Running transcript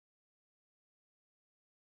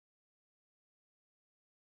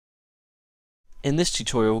In this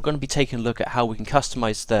tutorial we're going to be taking a look at how we can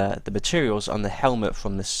customize the materials on the helmet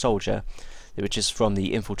from this soldier, which is from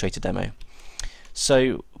the Infiltrator demo.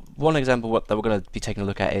 So one example that we're going to be taking a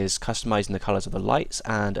look at is customizing the colors of the lights,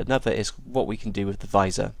 and another is what we can do with the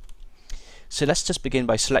visor. So let's just begin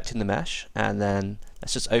by selecting the mesh, and then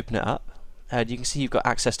let's just open it up. And you can see you've got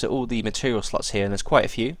access to all the material slots here, and there's quite a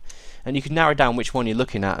few, and you can narrow down which one you're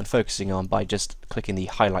looking at and focusing on by just clicking the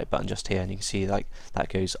highlight button just here, and you can see like that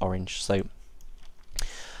goes orange. So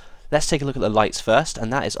let's take a look at the lights first,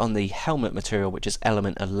 and that is on the helmet material, which is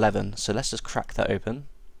element 11. So let's just crack that open,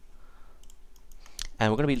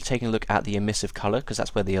 and we're going to be taking a look at the emissive color because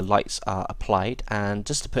that's where the lights are applied. And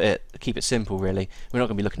just to keep it simple, really, we're not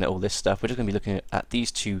going to be looking at all this stuff. We're just going to be looking at these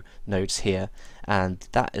two nodes here, and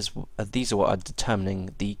that is these are what are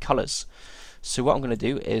determining the colors. So what I'm going to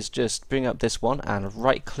do is just bring up this one and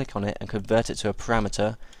right click on it and convert it to a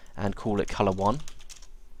parameter and call it color 1.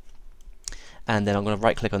 And then I'm going to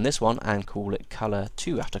right click on this one and call it color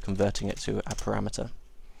 2 after converting it to a parameter.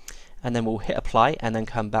 And then we'll hit apply and then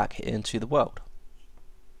come back into the world.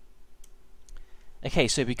 Okay,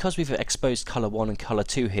 so because we've exposed color 1 and color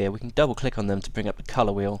 2 here, we can double click on them to bring up the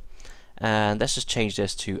color wheel, and let's just change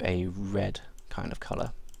this to a red kind of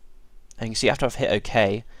color. And you can see after I've hit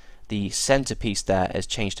OK, the center piece there has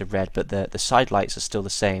changed to red, but the side lights are still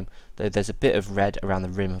the same, though there's a bit of red around the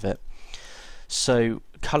rim of it. So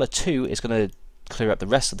color 2 is going to clear up the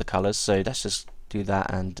rest of the colors, so let's just do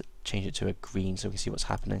that and change it to a green so we can see what's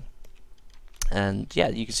happening. And yeah,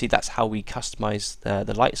 you can see that's how we customize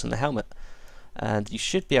the lights on the helmet, and you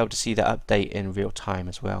should be able to see that update in real time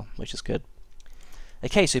as well, which is good.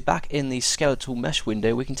 Okay, so back in the skeletal mesh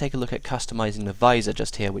window we can take a look at customizing the visor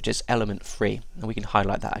just here, which is element 3, and we can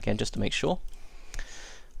highlight that again just to make sure.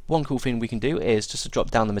 One cool thing we can do is just to drop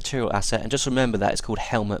down the material asset, and just remember that it's called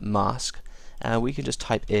helmet mask, and we can just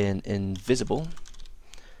type in invisible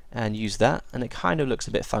and use that, and it kind of looks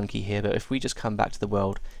a bit funky here, but if we just come back to the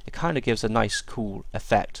world, it kind of gives a nice cool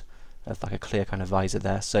effect of like a clear kind of visor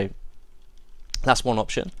there. So that's one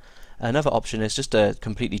option. Another option is just to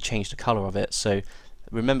completely change the color of it. So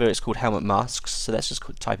remember it's called helmet masks, so let's just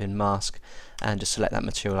type in mask and just select that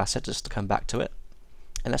material asset just to come back to it,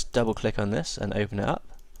 and let's double click on this and open it up.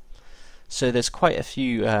 So there's quite a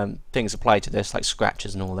few things applied to this, like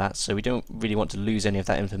scratches and all that, so we don't really want to lose any of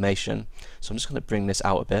that information. So I'm just going to bring this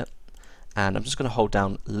out a bit, and I'm just going to hold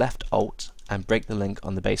down left alt and break the link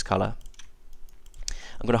on the base color.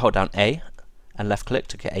 I'm going to hold down A and left click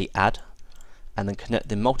to get a add, and then connect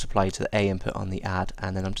the multiply to the A input on the add,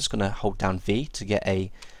 and then I'm just going to hold down V to get a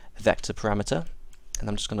vector parameter, and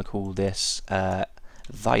I'm just going to call this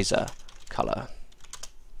visor color.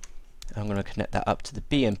 I'm going to connect that up to the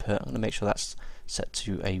B input. I'm going to make sure that's set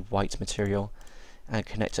to a white material, and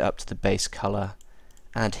connect it up to the base color,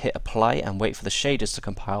 and hit apply and wait for the shaders to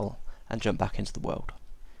compile and jump back into the world.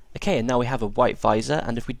 Okay, and now we have a white visor,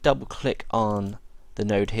 and if we double click on the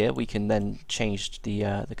node here we can then change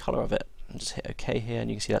the color of it. And just hit OK here, and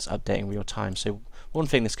you can see that's updating real time. So one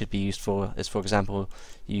thing this could be used for is, for example,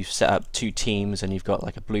 you've set up two teams and you've got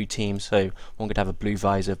like a blue team, so one could have a blue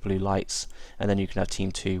visor, blue lights, and then you can have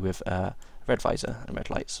team 2 with red visor and red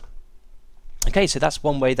lights. Okay, so that's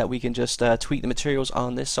one way that we can just tweak the materials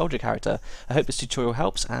on this soldier character. I hope this tutorial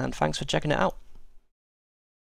helps, and thanks for checking it out.